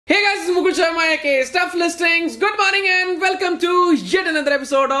is Mukul Sharma AKA Stuff Listings. Good morning and welcome to yet another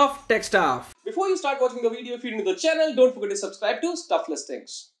episode of Tech Stuff. Before you start watching the video, if you're new to the channel, don't forget to subscribe to Stuff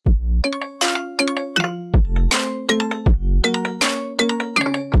Listings.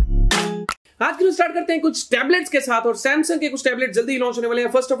 आज के start करते हैं कुछ tablets के साथ और Samsung के कुछ टैबलेट जल्दी ही लॉन्च होने वाले हैं।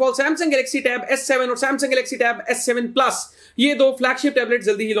 First of all Samsung Galaxy tab S7 और Samsung Galaxy tab S7 plus, ये दो फ्लैगशिप टैबलेट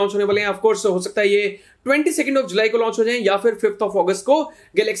जल्दी ही लॉन्च होने वाले हैं। ऑफ कोर्स हो सकता है ये 22 जुलाई को लॉन्च हो जाएं या फिर 5 अगस्त को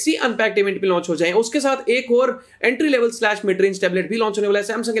गैलेक्सी अनपैक्ड इवेंट पे लॉन्च हो जाएं। उसके साथ एक और entry level / mid range tablet भी लॉन्च होने वाला है,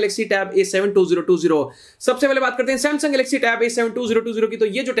 सैमसंग गैलेक्सी टैब A7 2020। सबसे पहले बात करते हैं सैमसंग गैलेक्सी टैब A7 2020 की। तो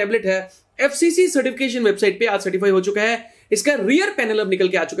ये जो टैबलेट है FCC सर्टिफिकेशन वेबसाइट पे आज सर्टिफाई हो चुका है। इसका रियर पैनल अब निकल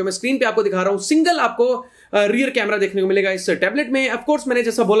के आ चुका है, मैं स्क्रीन पे आपको दिखा रहा हूं। सिंगल आपको रियर कैमरा देखने को मिलेगा इस टैबलेट में। ऑफ कोर्स मैंने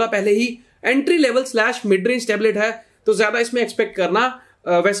जैसा बोला पहले ही, entry level / mid range tablet है, तो ज्यादा इसमें एक्सपेक्ट करना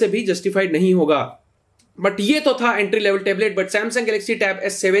वैसे भी जस्टिफाइड नहीं होगा। बट ये तो था entry level tablet. But Samsung Galaxy tab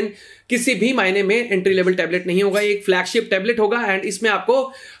S7 किसी भी मायने में एंट्री लेवल टैबलेट नहीं होगा, एक फ्लैगशिप टैबलेट होगा एंड इसमें आपको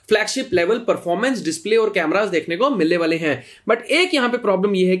फ्लैगशिप लेवल परफॉर्मेंस, डिस्प्ले और कैमरास देखने को मिलने वाले हैं। बट एक यहां पे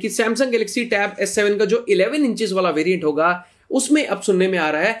प्रॉब्लम ये है कि सैमसंग गैलेक्सी टैब S7 का जो 11 इंचेस वाला वेरिएंट होगा उसमें अब सुनने में आ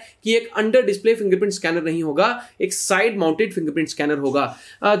रहा है कि एक अंडर डिस्प्ले फिंगरप्रिंट स्कैनर नहीं होगा, एक साइड माउंटेड फिंगरप्रिंट स्कैनर होगा,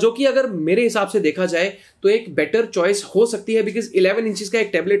 जो कि अगर मेरे हिसाब से देखा जाए तो एक बेटर चॉइस हो सकती है। बिकॉज 11 इंचेस का एक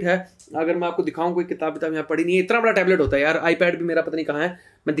टैबलेट है। अगर मैं आपको दिखाऊं, कोई किताब यहाँ पढ़ी नहीं है, इतना बड़ा टैबलेट होता है यार। आईपैड भी मेरा पता नहीं कहाँ है,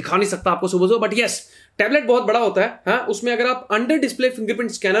 मैं दिखा नहीं सकता आपको सुबह, बट यस टैबलेट बहुत बड़ा होता है। हाँ, उसमें अगर आप under display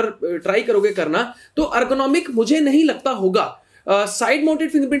fingerprint scanner try करोगे करना तो एर्गोनॉमिक मुझे नहीं लगता होगा। साइड माउंटेड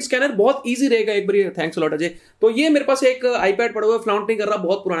फिंगरप्रिंट स्कैनर बहुत इजी रहेगा। एक बार थैंक्स अ लॉट अजय। तो ये मेरे पास एक आईपैड पड़ा हुआ है, फ्लॉन्ट नहीं कर रहा,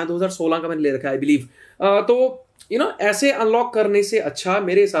 बहुत पुराना 2016 का मैंने ले रखा है आई बिलीव। तो ऐसे अनलॉक करने से अच्छा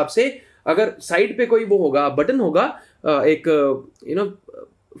मेरे हिसाब से अगर साइड पे कोई वो होगा, बटन होगा, एक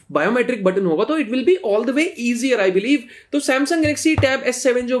बायोमेट्रिक बटन होगा, तो it will be all the way easier I believe. तो सैमसंग गैलेक्सी टैब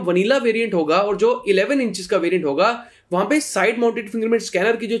S7 जो वनीला वेरिएंट होगा और जो 11 इंचेस का वेरिएंट होगा, वहां पे साइड माउंटेड फिंगरप्रिंट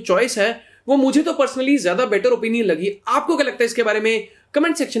स्कैनर की जो चॉइस है वो मुझे तो पर्सनली ज्यादा बेटर ओपिनियन लगी। आपको क्या लगता है इसके बारे में?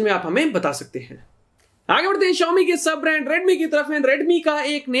 कमेंट सेक्शन में आप हमें बता सकते हैं। आगे बढ़ते हैं Xiaomi के सब ब्रांड Redmi की तरफ है। Redmi का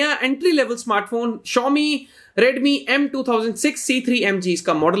एक नया entry level smartphone Xiaomi Redmi M2006C3MG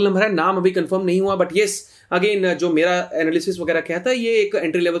इसका मॉडल नंबर है, नाम अभी कंफर्म नहीं हुआ। बट यस अगेन जो मेरा एनालिसिस वगैरह कहता है, ये एक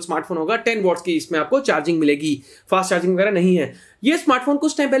एंट्री लेवल स्मार्टफोन होगा। 10 वॉट्स की इसमें आपको चार्जिंग मिलेगी, फास्ट चार्जिंग वगैरह नहीं है। ये स्मार्टफोन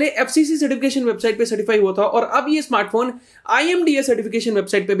कुछ टाइम पहले FCC सर्टिफिकेशन वेबसाइट पे सर्टिफाई हुआ था और अब ये स्मार्टफोन IMDA सर्टिफिकेशन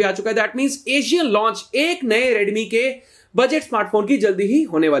वेबसाइट पे भी आ चुका है। दैट मींस एशियन लॉन्च एक नए Redmi के बजट स्मार्टफोन की जल्दी ही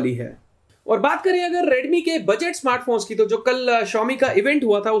होने वाली है। और बात करें अगर Redmi के बजट स्मार्टफोन्स की, तो जो कल Xiaomi का इवेंट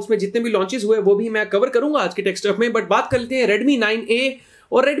हुआ था उसमें जितने भी लॉन्चेस हुए वो भी मैं कवर करूंगा आज के टेक स्टफ में। बट बात कर लेते हैं Redmi 9A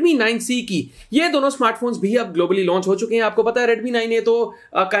और Redmi 9C की। ये दोनों स्मार्टफोन्स भी अब ग्लोबली लॉन्च हो चुके हैं। आपको पता है Redmi 9A तो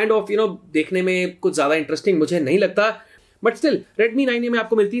काइंड ऑफ देखने में कुछ ज्यादा इंटरेस्टिंग मुझे नहीं लगता, बट स्टिल Redmi 9A में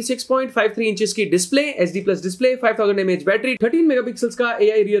आपको मिलती है 6.53 इंचेस की display, HD plus display, 5000 mAh battery, 13 megapixels का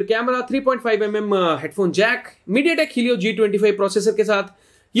AI rear camera, 3.5 mm headphone Jack, MediaTek Helio G25 processor के साथ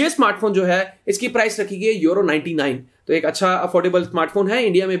ये स्मार्टफोन जो है इसकी प्राइस रखी गई है €99। तो एक अच्छा अफोर्डेबल स्मार्टफोन है,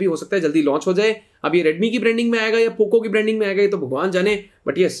 इंडिया में भी हो सकता है जल्दी लॉन्च हो जाए। अब ये Redmi की ब्रांडिंग में आएगा या पोको की ब्रांडिंग में आएगा ये तो भगवान जाने,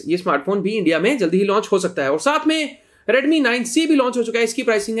 बट यस ये स्मार्टफोन भी इंडिया में जल्दी ही लॉन्च हो सकता है। और साथ में Redmi 9C भी लॉन्च हो चुका है, इसकी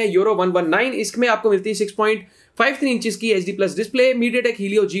प्राइसिंग है €119। इसमें आपको मिलती है 6.53 इंचेस की HD plus display, MediaTek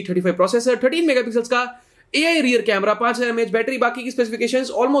Helio G35 processor, 13 megapixels का AI rear camera, 5000 mAh battery. बाकी की स्पेसिफिकेशंस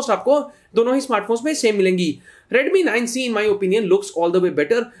ऑलमोस्ट आपको दोनों ही स्मार्टफोन्स में सेम मिलेंगी। Redmi 9C in my opinion looks all the way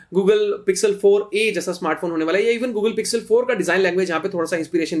better. Google Pixel 4a जैसा smartphone होने वाला है, या इवन Google Pixel 4 का डिजाइन लैंग्वेज यहाँ पे थोड़ा सा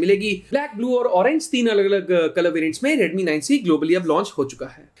इंस्पिरेशन मिलेगी। ब्लैक, ब्लू और ऑरेंज, 3 अलग अलग कलर वेरिएंट्स में Redmi 9C ग्लोबली अब लॉन्च हो चुका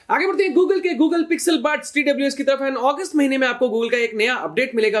है। आगे बढ़ते हैं Google के Google Pixel Buds TWS की तरफ है। अगस्त महीने में आपको Google का एक नया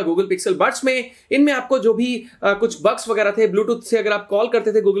अपडेट मिलेगा Google Pixel Buds में। इनमें आपको जो भी कुछ बग्स वगैरह थे, ब्लूटूथ से अगर आप कॉल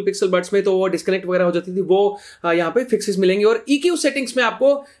करते थे Google Pixel Buds में तो वो डिस्कनेक्ट वगैरह हो जाती थी, वो यहाँ पे फिक्सेस मिलेंगे। और EQ सेटिंग्स में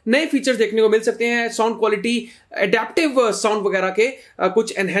आपको नए फीचर्स देखने को मिल सकते हैं। साउंड क्वालिटी, एडेप्टिव साउंड वगैरह के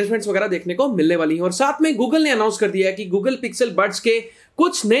कुछ एनहेंसमेंट्स वगैरह देखने को मिलने वाली हैं। और साथ में गूगल ने अनाउंस कर दिया है कि Google Pixel Buds के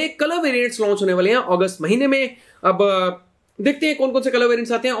कुछ नए कलर वेरिएंट्स लॉन्च होने वाले हैं अगस्त महीने में। अब देखते हैं कौन कौन से कलर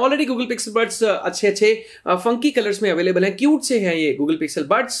वेरिएंट्स आते हैं। ऑलरेडी Google Pixel Buds अच्छे फंकी कलर्स में अवेलेबल हैं, क्यूट से हैं ये Google Pixel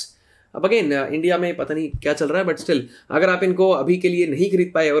Buds। अब अगेन इंडिया में पता नहीं क्या चल रहा है, बट स्टिल अगर आप इनको अभी के लिए नहीं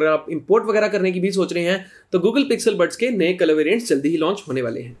खरीद पाए और आप इंपोर्ट वगैरह करने की भी सोच रहे हैं तो Google Pixel Buds के नए कलर वेरिएंट्स जल्दी ही लॉन्च होने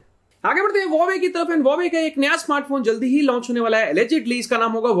वाले हैं। आगे बढ़ते हैं Huawei की तरफ। एंड Huawei का एक नया स्मार्टफोन जल्दी ही लॉन्च होने वाला है। एलिजिडली इसका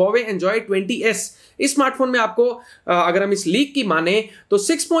नाम होगा Huawei Enjoy 20s। इस स्मार्टफोन में आपको अगर हम इस लीक की माने तो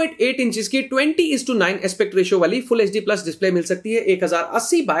 6.8 इंचेस की 20:9 एस्पेक्ट रेशियो वाली फुल HD प्लस डिस्प्ले मिल सकती है।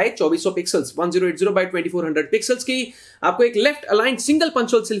 1080 बाय 2400 पिक्सल्स 1080 बाय 2400 पिक्सल्स की आपको एक left aligned single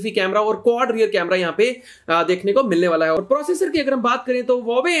punch hole selfie camera और क्वाड रियर कैमरा यहाँ पे देखने को मिलने वाला है। और प्रोसेसर की अगर हम बात करें तो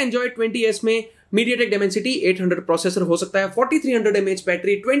Huawei Enjoy 20s में मीडियाटेक डायमेंसिटी 800 प्रोसेसर हो सकता है, 4300 mAh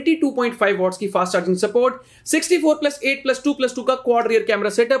बैटरी, 22.5 वॉट्स की फास्ट चार्जिंग सपोर्ट, 64+8+2+2 का क्वाड रियर कैमरा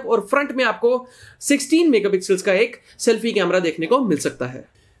सेटअप और फ्रंट में आपको 16 मेगापिक्सल्स का एक सेल्फी कैमरा देखने को मिल सकता है।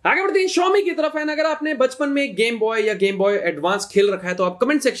 आगे बढ़ते हैं Xiaomi की तरफ। है अगर आपने बचपन में गेम बॉय या गेम बॉय एडवांस खेल रखा है तो आप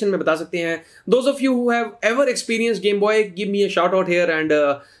कमेंट सेक्शन में बता सकते हैं। Those of you who have ever experience game boy, give me a shout out here and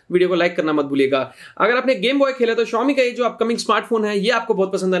video को लाइक करना मत भूलिएगा। अगर आपने गेम बॉय खेला तो Xiaomi का ये जो अपकमिंग स्मार्टफोन है ये आपको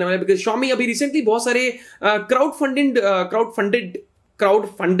बहुत पसंद आने वाला है, बिकॉज Xiaomi अभी रिसेंटली बहुत सारे क्राउड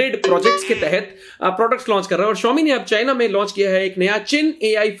फंडेड प्रोजेक्ट्स के तहत प्रोडक्ट्स लॉन्च कर रहा है। और Xiaomi ने अब चाइना में लॉन्च किया है एक नया Qin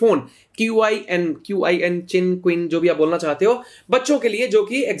AI phone, QIN Quinn जो भी आप बोलना चाहते हो, बच्चों के लिए, जो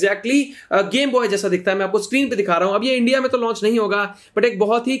कि एग्जैक्टली गेम बॉय जैसा दिखता है। मैं आपको स्क्रीन पे दिखा रहा हूं। अब ये इंडिया में तो लॉन्च नहीं होगा, बट एक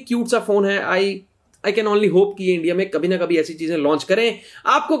बहुत ही क्यूट सा फोन है। आई कैन ओनली होप कि ये इंडिया में कभी ना कभी ऐसी चीजें लॉन्च करें।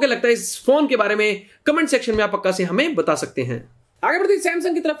 आपको क्या लगता है इस फोन के बारे में? कमेंट सेक्शन में आप पक्का से हमें बता सकते हैं। आगे बढ़ते हैं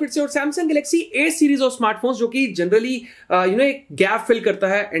सैमसंग की तरफ फिर से। और Samsung Galaxy A series of smartphones जो कि जनरली एक गैप फिल करता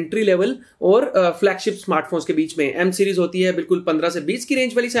है एंट्री लेवल और फ्लैगशिप स्मार्टफोन्स के बीच में। एम सीरीज होती है बिल्कुल 15 से 20 की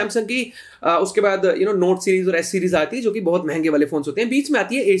रेंज वाली सैमसंग की, उसके बाद नोट सीरीज और एस सीरीज आती है जो कि बहुत महंगे वाले फोन्स होते हैं। बीच में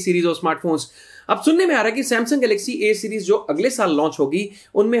आती है ए सीरीज ऑफ स्मार्टफोन्स। अब सुनने में आ रहा है कि सैमसंग गैलेक्सी ए सीरीज जो अगले साल लॉन्च होगी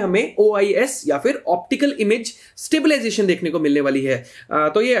उनमें हमें OIS या फिर ऑप्टिकल इमेज स्टेबलाइजेशन देखने को मिलने वाली है।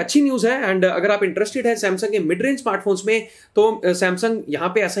 तो ये अच्छी न्यूज है। एंड अगर आप इंटरेस्टेड है सैमसंग के मिड रेंज स्मार्टफोन्स में तो सैमसंग यहां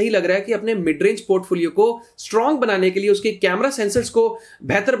पे ऐसा ही लग रहा है कि अपने मिड रेंज पोर्टफोलियो को स्ट्रांग बनाने के लिए, उसके कैमरा सेंसर्स को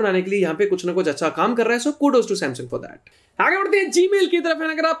बेहतर बनाने के लिए यहां पे कुछ ना कुछ अच्छा काम कर रहा है। सो kudos to Samsung for that. आगे बढ़ते हैं जीमेल की तरफ।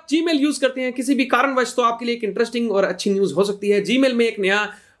 अगर आप जीमेल यूज करते हैं किसी भी कारणवश तो आपके लिए एक इंटरेस्टिंग और अच्छी न्यूज हो सकती है। जीमेल में एक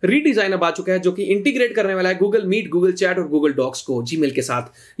नया रीडिजाइन अब आ चुका है जो कि इंटीग्रेट करने वाला है गूगल मीट, गूगल चैट और गूगल डॉक्स को जीमेल के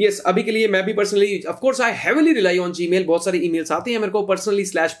साथ। यस, अभी के लिए मैं भी personally of course I heavily rely on Gmail. बहुत सारे ईमेल्स आते हैं मेरे को पर्सनली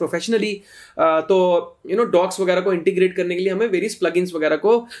 / प्रोफेशनली। तो डॉक्स वगैरह को इंटीग्रेट करने के लिए हमें वेरियस प्लगइन्स वगैरह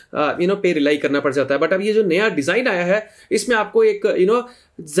को पे रिलाई करना पड़ जाता है। बट अब ये जो नया डिजाइन आया है इसमें आपको एक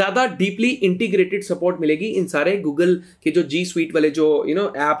ज्यादा डीपली इंटीग्रेटेड सपोर्ट मिलेगी इन सारे गूगल के जो जी स्वीट वाले जो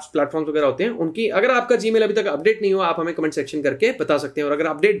एप्स प्लेटफॉर्म्स वगैरह होते हैं उनकी। अगर आपका जीमेल अभी तक अपडेट नहीं हुआ आप हमें कमेंट सेक्शन करके बता सकते हैं। और अगर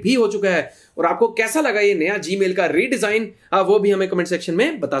अपडेट भी हो चुका है और आपको कैसा लगा ये नया जीमेल का रीडिजाइन, वो भी हमें कमेंट सेक्शन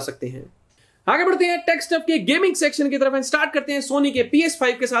में बता सकते हैं। आगे बढ़ते हैं टेक स्टफ के गेमिंग सेक्शन की तरफ एंड स्टार्ट करते हैं सोनी के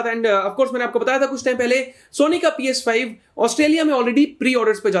PS5 के साथ। एंड ऑफ कोर्स मैंने आपको बताया था कुछ टाइम पहले सोनी का PS5 ऑस्ट्रेलिया में ऑलरेडी प्री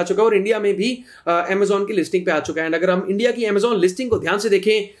ऑर्डर्स पे जा चुका है और इंडिया में भी अमेजॉन की लिस्टिंग पे आ चुका है। एंड अगर हम इंडिया की अमेजॉन लिस्टिंग को ध्यान से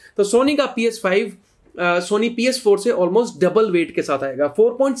देखें तो सोनी का PS5 सोनी PS4 से ऑलमोस्ट डबल वेट के साथ आएगा।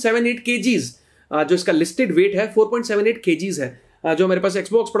 4.78 kgs जो इसका लिस्टेड वेट है 4.78 kgs है। जो मेरे पास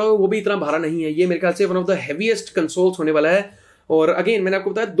एक्सबॉक्स पड़ा हुआ वो भी इतना भारा नहीं है। ये मेरे ख्याल से one of the heaviest consoles होने वाला है। और अगेन मैंने आपको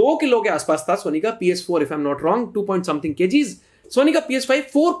बताया 2 किलो के आसपास था सोनी का PS4 if I am not wrong, 2 point something kgs। Soni का PS5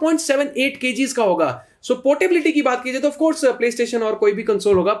 4.78 kgs का होगा। सो पोर्टेबिलिटी की बात कीजिए तो ऑफ कोर्स प्ले स्टेशन और कोई भी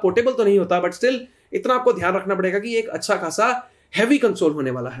कंसोल होगा पोर्टेबल तो नहीं होता, बट स्टिल इतना आपको ध्यान रखना पड़ेगा कि एक अच्छा खासा हैवी कंसोल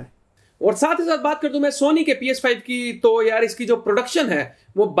होने वाला है। और साथ ही साथ बात कर दूं मैं सोनी के PS5 की तो यार इसकी जो प्रोडक्शन है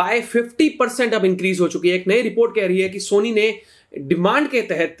वो बाय 50% अब इंक्रीज हो चुकी है। एक नई रिपोर्ट कह रही है कि सोनी ने डिमांड के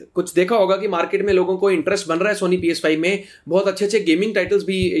तहत कुछ देखा होगा कि मार्केट में लोगों को इंटरेस्ट बन रहा है सोनी PS5 में। बहुत अच्छे अच्छे गेमिंग टाइटल्स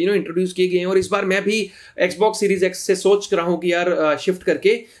भी इंट्रोड्यूस किए गए हैं। और इस बार मैं भी Xbox Series X से सोच रहा हूं कि यार शिफ्ट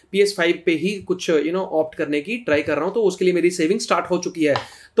करके PS5 पे ही कुछ ऑप्ट करने की ट्राई कर रहा हूं। तो उसके लिए मेरी सेविंग स्टार्ट हो चुकी है।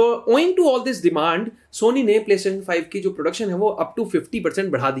 तो owing to all this demand Soni ने PlayStation 5 की जो प्रोडक्शन है वो अप टू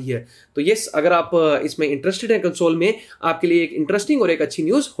 50% बढ़ा दी है। तो यस, अगर आप इसमें इंटरेस्टेड है कंसोल में, आपके लिए एक इंटरेस्टिंग और एक अच्छी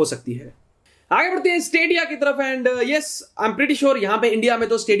न्यूज हो सकती है। आगे बढ़ते हैं स्टेडिया की तरफ। And yes, I am pretty sure यहाँ पे इंडिया में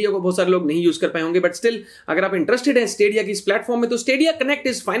तो स्टेडिया को बहुत सारे लोग नहीं यूज कर पाए होंगे, बट स्टिल अगर आप इंटरेस्टेड हैं स्टेडिया की इस प्लेटफॉर्म में तो Stadia connect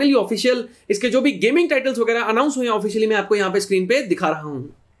is finally official. इसके जो भी गेमिंग टाइटल्स वगैरह अनाउंस हुए हैं ऑफिशियली मैं आपको यहाँ पे स्क्रीन पे दिखा रहा हूँ।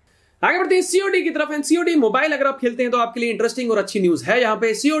 आगे बढ़ते हैं COD की तरफ। एंड COD मोबाइल अगर आप खेलते हैं तो आपके लिए इंटरेस्टिंग और अच्छी न्यूज है। यहाँ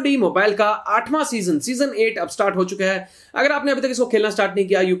पे COD मोबाइल का 8वां सीजन 8 अब स्टार्ट हो चुका है। अगर आपने अभी तक इसको खेलना स्टार्ट नहीं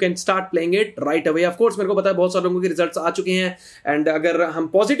किया, you can start playing it right away. Of course मेरे को पता है बहुत सारे लोगों के रिजल्ट्स आ चुके हैं एंड अगर हम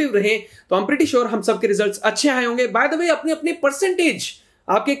पॉजिटिव रहें तो आई एम प्रीटी श्योर हम सबके रिजल्ट्स अच्छे आए होंगे। बाय द वे, अपने अपने परसेंटेज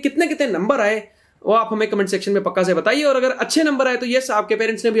आपके कितने कितने नंबर आए वो आप हमें कमेंट सेक्शन में पक्का से बताइए। और अगर अच्छे नंबर आए तो यस, आपके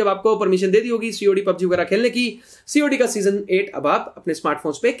पेरेंट्स ने भी अब आपको परमिशन दे दी होगी सीओडी पबजी वगैरह खेलने की। सीओडी का सीजन 8 अब आप अपने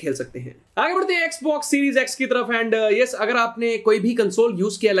स्मार्टफोन्स पे खेल सकते हैं। आगे बढ़ते हैं Xbox सीरीज X की तरफ। एंड यस, अगर आपने कोई भी कंसोल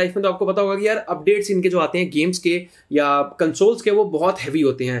यूज किया लाइफ में तो आपको पता होगा कि यार अपडेट्स इनके जो आते हैं गेम्स के या कंसोल्स के वो बहुत हैवी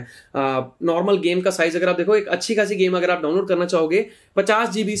होते हैं। नॉर्मल गेम का साइज अगर आप देखो, एक अच्छी खासी गेम अगर आप डाउनलोड करना चाहोगे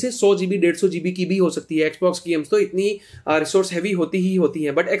 50 GB से 100 GB 150 GB की भी हो सकती है। Xbox की गेम्स तो इतनी रिसोर्स हैवी होती ही होती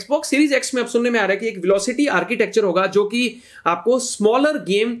है। बट Xbox सीरीज X में अब सुनने में आ रहा है कि एक वेलोसिटी आर्किटेक्चर होगा जो कि आपको स्मॉलर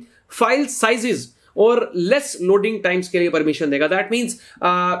गेम फाइल साइजेस और लेस लोडिंग टाइम्स के लिए परमिशन देगा। दैट मींस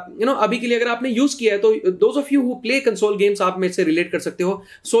अभी के लिए अगर आपने यूज किया है तो those of you who play console games आप में से रिलेट कर सकते हो।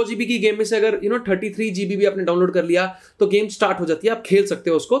 100 GB की गेम में से अगर 33 GB भी आपने डाउनलोड कर लिया तो गेम स्टार्ट हो जाती है, आप खेल सकते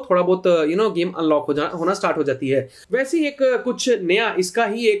हो उसको, थोड़ा बहुत गेम अनलॉक होना स्टार्ट हो जाती है। वैसे ही एक कुछ नया इसका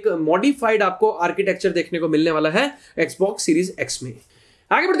ही एक मॉडिफाइड आपको आर्किटेक्चर देखने को मिलने वाला है Xbox सीरीज X में।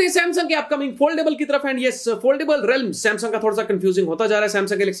 आगे बढ़ते हैं सैमसंग के अपकमिंग फोल्डेबल की तरफ। And yes, foldable realm Samsung का थोड़ा सा कंफ्यूजिंग होता जा रहा है।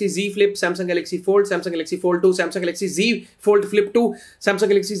 Samsung Galaxy Z flip, Samsung Galaxy fold, Samsung Galaxy fold 2, Samsung Galaxy Z fold flip 2, Samsung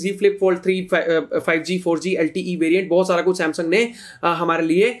Galaxy Z flip fold 3, 5G 4G LTE variant, बहुत सारा कुछ सैमसंग ने हमारे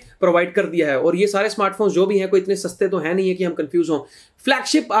लिए प्रोवाइड कर दिया है। और ये सारे स्मार्टफोन जो भी हैं कोई इतने सस्ते तो है नहीं है कि हम कंफ्यूज हों।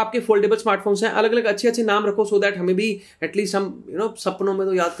 फ्लैगशिप आपके फोल्डेबल स्मार्टफोन्स हैं, अलग अलग अच्छे अच्छे नाम रखो सो दैट हमें भी एटलीस्ट हम सपनों में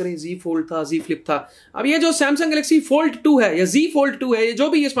तो याद करें Z फोल्ड था, Z फ्लिप था। अब ये जो सैमसंग गैलेक्सी फोल्ड 2 है या Z फोल्ड 2 है, ये जो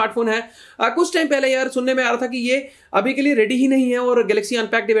भी ये स्मार्टफोन है, कुछ टाइम पहले यार सुनने में आ रहा था कि ये अभी के लिए रेडी ही नहीं है और गैलेक्सी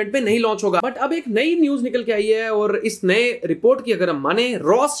अनपैक्ड इवेंट में नहीं लॉन्च होगा। बट अब एक नई न्यूज निकल के आई है और इस नए रिपोर्ट की अगर हम माने,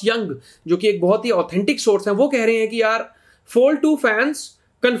 रॉस यंग जो कि एक बहुत ही ऑथेंटिक सोर्स है, वो कह रहे हैं कि यार fold 2 fans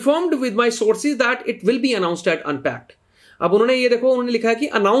confirmed with my sources that it will be announced eight unpacked. अब उन्होंने ये देखो, उन्होंने लिखा है कि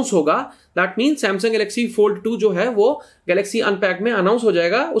अनाउंस होगा, that mean Samsung Galaxy fold 2 जो है वो गैलेक्सी अनपैक्ड में अनाउंस हो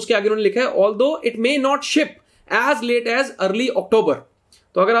जाएगा। उसके आगे उन्होंने लिखा है although it may not ship as late as early अक्टूबर।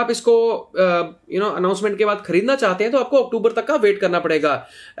 तो अगर आप इसको अनाउंसमेंट के बाद खरीदना चाहते हैं तो आपको अक्टूबर तक का वेट करना पड़ेगा।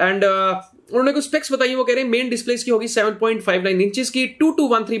 एंड उन्होंने कुछ स्पेक्स बताई, वो कह रहे हैं मेन डिस्प्ले की होगी 7.59 इंचेस की,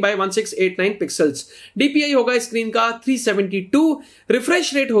 2213 by 1689 पिक्सल्स, डीपीआई होगा स्क्रीन का 372,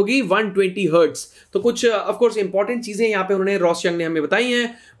 रिफ्रेश रेट होगी 120 हर्ट्ज। तो कुछ ऑफ कोर्स इंपॉर्टेंट चीजें यहाँ पे उन्होंने रॉस यंग ने हमें बताई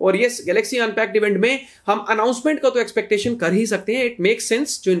हैं। और यस, गैलेक्सी अनपैक्ड इवेंट में हम अनाउंसमेंट का तो एक्सपेक्टेशन कर ही सकते हैं, इट मेक्स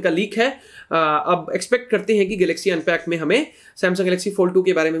सेंस जो इनका लीक है। अब एक्सपेक्ट करते हैं कि गैलेक्सी अनपैक्ड में हमें सैमसंग गैलेक्सी फोल्ड 2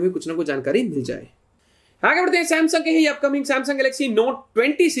 के बारे में भी कुछ ना कुछ जानकारी मिल जाए। आगे बढ़ते हैं सैमसंग के ही upcoming Samsung Galaxy note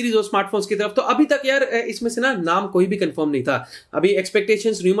 20 series और स्मार्टफोन्स की तरफ। तो अभी तक यार इसमें से ना नाम कोई भी कंफर्म नहीं था। अभी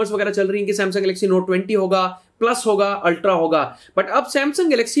एक्सपेक्टेशंस, रूमर्स वगैरह चल रही हैं कि सैमसंग गैलेक्सी नोट 20 होगा, प्लस होगा, अल्ट्रा होगा। बट अब Samsung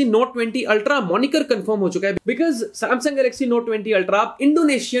Galaxy note 20 ultra moniker confirm हो चुका है, because Samsung Galaxy note 20 ultra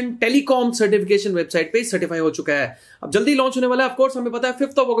Indonesian telecom certification website पे सर्टिफाई हो चुका है। अब जल्दी लॉन्च होने वाला है, ऑफ कोर्स हमें पता है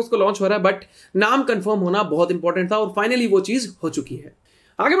 5 अगस्त को लॉन्च हो रहा है, बट नाम कंफर्म होना बहुत इंपॉर्टेंट था और फाइनली वो चीज हो चुकी है।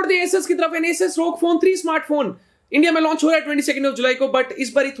 आगे बढ़ते हैं एसएस की तरफ। एसएस रोग फोन 3 स्मार्टफोन इंडिया में लॉन्च हो रहा है 22 जुलाई को, बट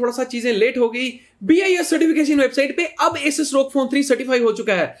इस बार थोड़ा सा चीजें लेट हो गई। BIS सर्टिफिकेशन वेबसाइट पे अब एसएस रोग फोन 3 सर्टिफाई हो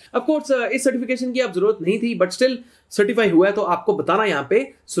चुका है। ऑफ कोर्स इस सर्टिफिकेशन की अब जरूरत नहीं थी, बट स्टिल सर्टिफाई हुआ है तो आपको बताना यहां पे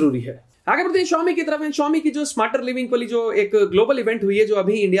जरूरी है। आगे बढ़ते हैं Xiaomi की तरफ। Xiaomi की जो स्मार्टर लिविंग वाली जो एक ग्लोबल इवेंट हुई है, जो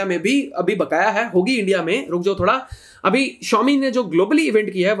अभी इंडिया में भी अभी बकाया है, होगी इंडिया में, रुक जाओ थोड़ा। अभी Xiaomi ने जो ग्लोबली इवेंट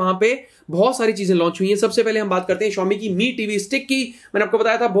किया है वहां पे बहुत सारी चीजें लॉन्च हुई हैं। सबसे पहले हम बात करते हैं Xiaomi की Mi TV स्टिक की। मैंने आपको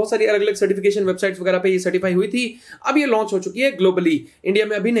बताया था बहुत सारी अलग अलग सर्टिफिकेशन वेबसाइट्स वगैरह पे ये सर्टिफाई हुई थी। अब ये लॉन्च हो चुकी है ग्लोबली, इंडिया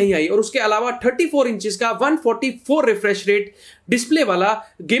में अभी नहीं आई। और उसके अलावा 34 इंचेस का 144 रिफ्रेश रेट डिस्प्ले वाला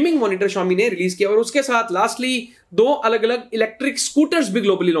गेमिंग मॉनिटर Xiaomi ने रिलीज किया। और उसके साथ लास्टली 2 अलग अलग इलेक्ट्रिक स्कूटर्स भी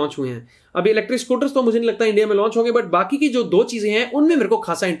ग्लोबली लॉन्च हुए हैं। अभी इलेक्ट्रिक स्कूटर्स तो मुझे नहीं लगता इंडिया में लॉन्च होंगे, बट बाकी की जो 2 चीजें हैं उनमें मेरे को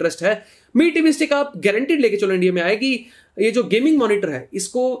खासा इंटरेस्ट है। Mi TV स्टिक आप गारंटेड लेके चलो इंडिया में आएगी। ये जो गेमिंग मॉनिटर है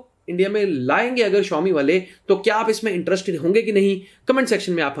इसको इंडिया में लाएंगे अगर Xiaomi वाले, तो क्या आप इसमें इंटरेस्टेड होंगे कि नहीं, कमेंट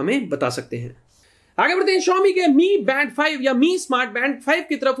सेक्शन में आप हमें बता सकते हैं। आगे बढ़ते हैं Xiaomi के Mi Band 5 या Mi Smart Band 5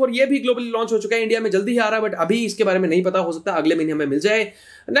 की तरफ। और ये भी ग्लोबली लॉन्च हो चुका है, इंडिया में जल्दी ही आ रहा है, बट अभी इसके बारे में नहीं पता, हो सकता है अगले महीने हमें मिल जाए।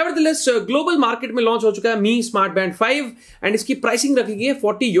 नेवरदलेस ग्लोबल मार्केट में लॉन्च हो चुका है Mi Smart Band 5 एंड इसकी प्राइसिंग रखी गई है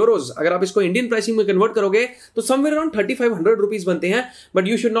 40 यूरोज। अगर आप इसको इंडियन प्राइसिंग में कन्वर्ट करोगे तो समवेयर अराउंड 3500 रुपीज बनते हैं। But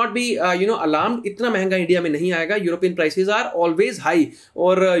you should not be alarmed, इतना महंगा इंडिया में नहीं आएगा। European prices are always high,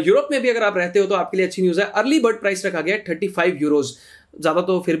 और यूरोप में भी अगर आप रहते हो तो आपके लिए अच्छी न्यूज है। अर्ली बर्ड प्राइस रखा गया है 35 यूरोज, ज्यादा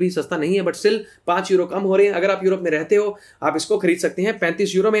तो फिर भी सस्ता नहीं है, बट स्टिल 5 यूरो कम हो रहे हैं। अगर आप यूरोप में रहते हो आप इसको खरीद सकते हैं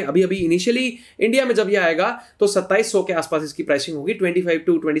 35 यूरो में। अभी इनिशियली इंडिया में जब ये आएगा तो 2700 के आसपास इसकी प्राइसिंग होगी, 25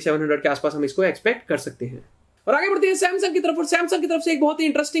 to 2700 के आसपास हम इसको एक्सपेक्ट कर सकते हैं। और आगे बढ़ते हैं सैमसंग की तरफ। और सैमसंग की तरफ से एक बहुत ही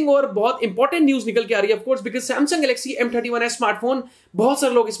इंटरेस्टिंग और बहुत इंपॉर्टेंट न्यूज निकल के आ रही है, of course, because Samsung Galaxy M31s smartphone, बहुत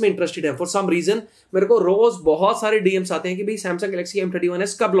सारे लोग इसमें इंटरेस्टेड हैं फॉर सम रीजन। मेरे को रोज बहुत सारे डीएम्स आते हैं कि भाई सैमसंग गैलेक्सी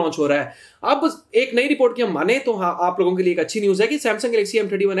M31s कब लॉन्च हो रहा है। अब एक नई रिपोर्ट की हम माने तो हाँ, आप लोगों के लिए एक अच्छी न्यूज है कि सैमसंग गैलेक्सी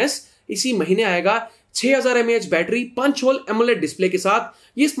M31s इसी महीने आएगा। 6000 mAh battery, 5 whole AMOLED display के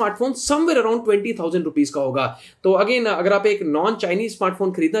साथ ये स्मार्टफोन समवेयर अराउंड 20,000 रुपीज का होगा। तो अगेन अगर आप एक नॉन चाइनीज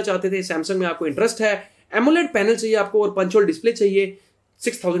स्मार्टफोन खरीदना चाहते थे, सैमसंग में आपको इंटरेस्ट है, एमोलेड पैनल चाहिए आपको और 5 होल डिस्प्ले चाहिए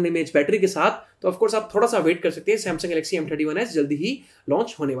 6000 mAh बैटरी के साथ, तो ऑफकोर्स आप थोड़ा सा वेट कर सकते हैं। सैमसंग गैलेक्सी M31s जल्दी ही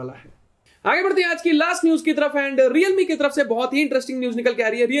लॉन्च होने वाला है। आगे बढ़ते हैं आज की लास्ट न्यूज की तरफ एंड Realme की तरफ से बहुत ही इंटरेस्टिंग न्यूज निकल के आ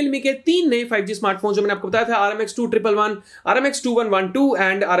रही है। Realme के 3 नए 5G स्मार्टफोन जो मैंने आपको बताया था, RMX 2111, RMX 2112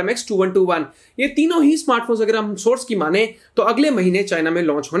 एंड RMX 2121, ये तीनों ही स्मार्टफोन्स अगर हम सोर्स की माने तो अगले महीने चाइना में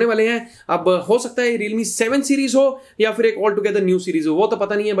लॉन्च होने वाले हैं। अब हो सकता है Realme 7 सीरीज हो या फिर एक ऑल टुगेदर न्यू सीरीज हो, वो तो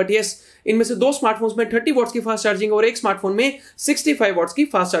पता नहीं है, बट यस, इनमें से 2 स्मार्टफोन्स में 30 वॉट्स की फास्ट चार्जिंग और एक स्मार्टफोन में 65 वॉट्स की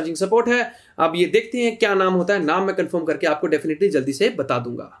फास्ट चार्जिंग सपोर्ट है। अब ये देखते हैं क्या नाम होता है, नाम मैं कंफर्म करके आपको डेफिनेटली जल्दी से बता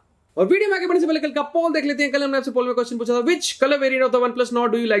दूंगा। और वीडियो में आगे बढ़ने से पहले कल का पोल देख लेते हैं। कल हमने आपसे पोल में क्वेश्चन पूछा था, which colour variant of the OnePlus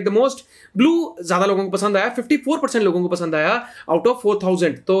Nord do you like the most. Blue ज्यादा लोगों को पसंद आया, 54% लोगों को पसंद आया आउट ऑफ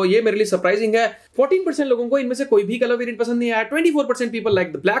 4000, तो ये मेरे लिए सरप्राइजिंग है। 14% लोगों को इनमें से कोई भी कलर वेरिएंट पसंद नहीं आया। 24% people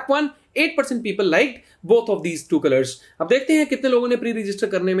like the black one, 8% people like both of these 2 colours. अब देखते हैं कितने लोगों ने प्री रजिस्टर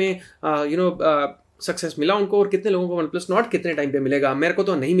करने में सक्सेस मिला उनको और कितने लोगों को OnePlus Nord कितने टाइम पे मिलेगा। मेरे को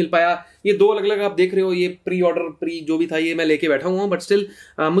तो नहीं मिल पाया। ये 2 अलग अलग आप देख रहे हो, ये प्री ऑर्डर प्री जो भी था ये मैं लेके बैठा हुआ हूं, बट स्टिल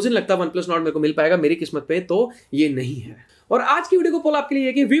मुझे नहीं लगता OnePlus Nord मेरे को मिल पाएगा। मेरी किस्मत पे तो ये नहीं है। और आज की वीडियो को पोल आपके लिए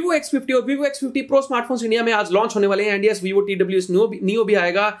है कि Vivo X50 और Vivo X50 Pro smartphones India में आज लॉन्च होने वाले हैं and yes Vivo TWS Neo भी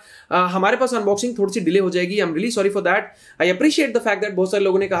आएगा। हमारे पास अनबॉक्सिंग थोड़ी सी डिले हो जाएगी, I am really sorry for that. I appreciate the fact that बहुत सारे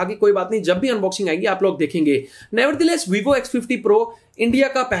लोगों ने कहा कि कोई बात नहीं, जब भी अनबॉक्सिंग आएगी आप लोग देखेंगे। Nevertheless Vivo X50 Pro India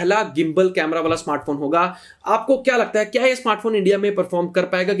का पहला गिम्बल कैमरा वाला स्मार्टफोन होगा। आपको क्या लगता है, क्या ये स्मार्टफोन इंडिया में परफॉर्म कर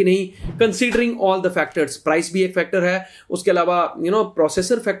पाएगा कि नहीं, considering all the factors. Price भी एक फैक्टर है, उसके अलावा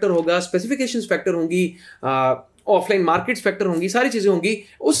प्रोसेसर फैक्टर होगा, स्पेसिफिकेशंस फैक्टर होंगी, ऑफलाइन मार्केट्स फैक्टर होंगी, सारी चीजें होंगी।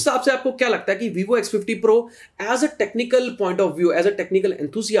 उस हिसाब से आपको क्या लगता है कि Vivo X50 Pro as a technical point of view, as a technical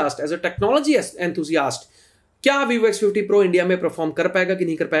enthusiast, as a technology enthusiast, क्या Vivo X50 Pro इंडिया में परफॉर्म कर पाएगा कि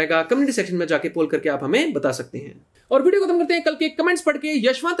नहीं कर पाएगा? कम्युनिटी सेक्शन में जाके पोल करके आप हमें बता सकते हैं। और वीडियो खत्म करते हैं कल के कमेंट्स पढ़ के।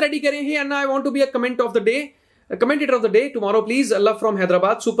 यशवंत रेड्डी कह रहे हैं, अन्ना I want to be a comment of the day, commentator of the day tomorrow please, love from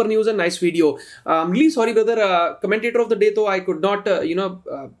Hyderabad, super news and nice video. Really sorry brother, commentator of the day though I could not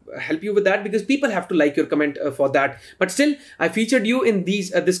help you with that because people have to like your comment for that, but still I featured you in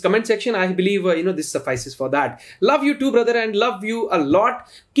this comment section. I believe this suffices for that. Love you too brother and love you a lot.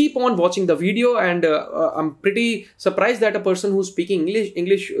 Keep on watching the video and I'm pretty surprised that a person who's speaking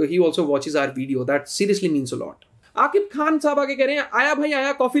English he also watches our video. That seriously means a lot. Aqib Khan साहब आगे कह रहे हैं, आया भाई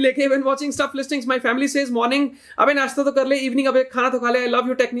आया coffee लेके, when watching stuff listings my family says morning, अबे नाश्ता तो कर ले, इवनिंग अबे खाना तो खा ले, I love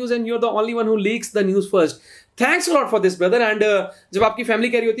you tech news and you are the only one who leaks the news first. Thanks a lot for this brother. And जब आपकी फैमिली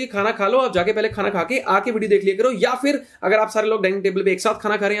कह रही होती है खाना खा लो, आप जाके पहले खाना खा के आके वीडियो देख लिया करो, या फिर अगर आप सारे लोग डाइनिंग टेबल पे एक साथ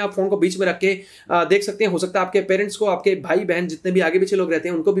खाना खा रहे हैं, आप फोन को बीच में रख के देख सकते हैं। हो सकता है आपके पेरेंट्स को, आपके भाई बहन जितने भी आगे पीछे लोग रहते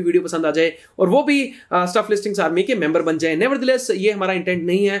हैं उनको भी वीडियो पसंद आ जाए और वो भी स्टफ लिस्टिंग्स आर्मी के मेंबर बन जाए। नेवरदलेस ये हमारा इंटेंट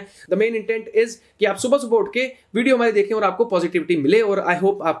नहीं है। द मेन इंटेंट इज कि आप सुबह सुबह उठ के वीडियो हमारे देखें और आपको पॉजिटिविटी मिले, और आई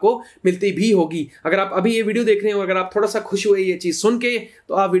होप आपको मिलती भी होगी। अगर आप अभी ये वीडियो देख रहे हैं और अगर आप थोड़ा सा खुश हुए ये चीज सुन के,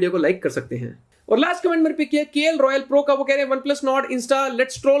 तो आप वीडियो को लाइक कर सकते हैं। और लास्ट कमेंट मेरे पे किया केएल रॉयल प्रो का, वो कह रहे हैं OnePlus Nord Insta,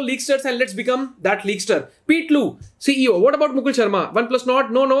 let's troll leaksters and let's become that leakster. Pete Lu, CEO, what about Mukul Sharma? OnePlus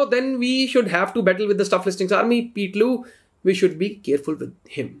Nord, no, then we should have to battle with the stuff listings army. Pete Lu, we should be careful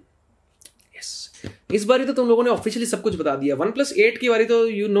with him. Yes. इस बारी तो तुम लोगों ने officially सब कुछ बता दिया। OnePlus 8 की बारी तो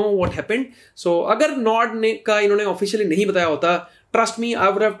you know what happened. So अगर Nord ने का इन्होंने ऑफिशियली नहीं बताया होता, trust me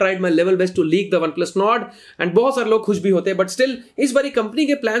I would have tried my level best to leak the OnePlus Nord and बहुत सारे लोग खुश भी होते हैं, बट स्टिल इस बारी कंपनी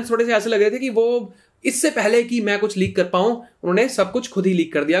के प्लान थोड़े से ऐसे लग रहे थे कि वो इससे पहले कि मैं कुछ लीक कर पाऊं, उन्होंने सब कुछ खुद ही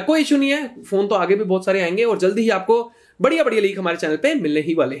लीक कर दिया। कोई इशू नहीं है, फोन तो आगे भी बहुत सारे आएंगे और जल्दी ही आपको बढ़िया बढ़िया लीक हमारे चैनल पे मिलने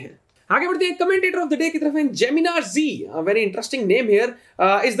ही वाले हैं। आगे बढ़ते हैं कमेंटेटर ऑफ द डे की तरफ है जेमिना जी, very interesting name here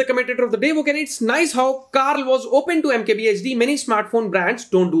is the commentator of the day. वो कह रहे हैं it's nice how Karl was open to MKBHD, many smartphone brands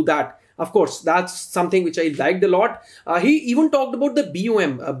don't do that. Of course, that's something which I liked a lot. He even talked about the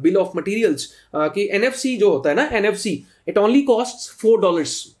BOM, bill of materials. कि NFC जो होता है ना, NFC, it only costs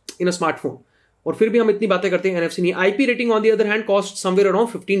 $4 in a smartphone. और फिर भी हम इतनी बातें करते हैं, NFC नहीं। IP rating on the other hand costs somewhere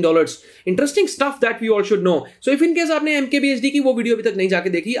around $15. Interesting stuff that we all should know. So if in case आपने MKBHD की वो वीडियो अभी तक नहीं जाके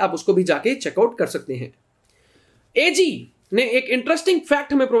देखी, आप उसको भी जाके चेकआउट कर सकते हैं। AG ने एक इंटरेस्टिंग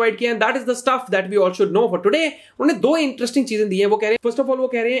फैक्ट हमें प्रोवाइड किया, that is the stuff that we all should know for today. उन्होंने 2 इंटरेस्टिंग चीजें दी हैं। वो कह रहे हैं, फर्स्ट ऑफ ऑल वो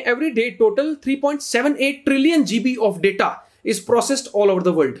कह रहे हैं every day total 3.78 trillion GB of data is processed all over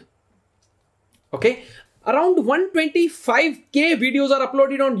the world. Okay, around 125K videos are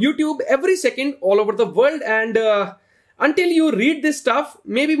uploaded on YouTube every second all over the world, and until you read this stuff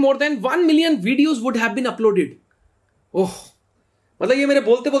maybe more than 1 million videos would have been uploaded. ओह, मतलब ये मेरे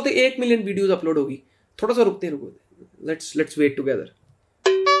बोलते बोलते 1 million videos upload होगी। थोड़ा सा रुकते रुको, let's wait together.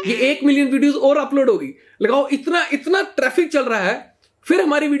 ये 1 मिलियन वीडियोस और अपलोड होगी। लगाओ इतना इतना ट्रैफिक चल रहा है, फिर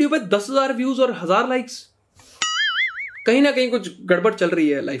हमारी वीडियो पे 10,000 व्यूज और 1000 लाइक्स। कहीं ना कहीं कुछ गड़बड़ चल रही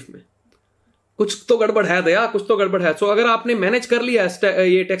है लाइफ में, कुछ तो गड़बड़ है दया, कुछ तो गड़बड़ है। सो अगर आपने मैनेज कर लिया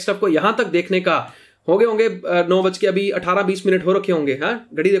ये टेक स्टफ को यहां तक देखने का, हो गए होंगे 9 बज के अभी 18-20 मिनट हो रखे होंगे। हाँ,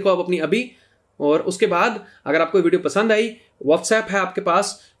 घड़ी देखो आप अपनी अभी। और उसके बाद अगर आपको वीडियो पसंद आई, व्हाट्सएप है आपके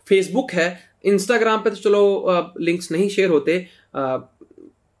पास, फेसबुक है, इंस्टाग्राम पे तो चलो लिंक्स नहीं शेयर होते,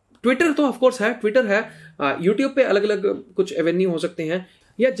 ट्विटर तो ऑफकोर्स है, ट्विटर है, यूट्यूब पे अलग अलग कुछ एवेन्यू हो सकते हैं,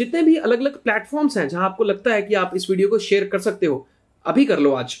 या जितने भी अलग अलग प्लेटफॉर्म्स हैं जहां आपको लगता है कि आप इस वीडियो को शेयर कर सकते हो, अभी कर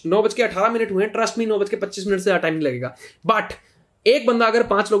लो। आज 9 बज के 18 मिनट हुए हैं, ट्रस्ट मी 9 बज के 25 मिनट से ज्यादा टाइम नहीं लगेगा। बट एक बंदा अगर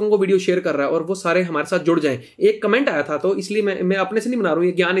 5 लोगों को वीडियो शेयर कर रहा है और वो सारे हमारे साथ जुड़ जाएं, एक कमेंट आया था तो इसलिए मैं अपने से नहीं बना रहा हूं,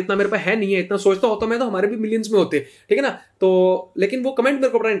 ये ज्ञान इतना मेरे पास है नहीं है, इतना सोचता होता मैं तो हमारे भी मिलियंस में होते, ठीक है ना। तो लेकिन वो कमेंट मेरे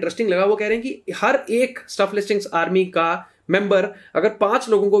को बड़ा इंटरेस्टिंग लगा। वो कह रहे हैं कि हर एक स्टफ लिस्टिंग्स आर्मी का मेंबर अगर 5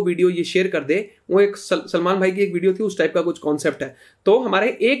 लोगों को वीडियो ये शेयर कर दे, वो एक सलमान भाई की एक वीडियो थी, उस टाइप का कुछ कॉन्सेप्ट है, तो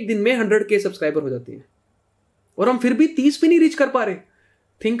हमारे एक दिन में 100K सब्सक्राइबर हो जाते हैं और हम फिर भी 30 भी नहीं रीच कर पा रहे।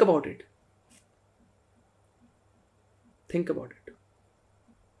 Think about it, think about it.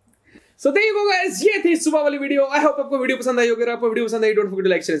 So there you go guys, ये थी सुबह वाली वीडियो। आई होप आपको वीडियो पसंद आई होगी। अगर आपको वीडियो पसंद आई, don't forget to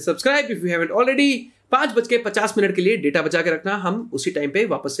like share subscribe if you haven't already. 5 बज के 50 मिनट के लिए डेटा बचा के रखना, हम उसी टाइम पे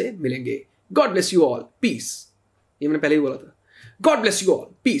वापस से मिलेंगे। God bless you all, piece. ये मैंने पहले ही बोला था। God bless you all,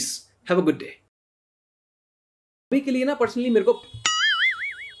 piece, have a good day. अभी के लिए ना पर्सनली मेरे को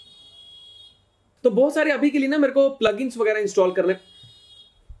तो बहुत सारे अभी के लिए ना मेरे को प्लगइन्स वगैरह इंस्टॉल करने,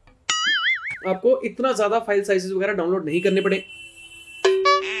 आपको इतना ज्यादा फाइल साइजेस वगैरह डाउनलोड नहीं करने पड़े।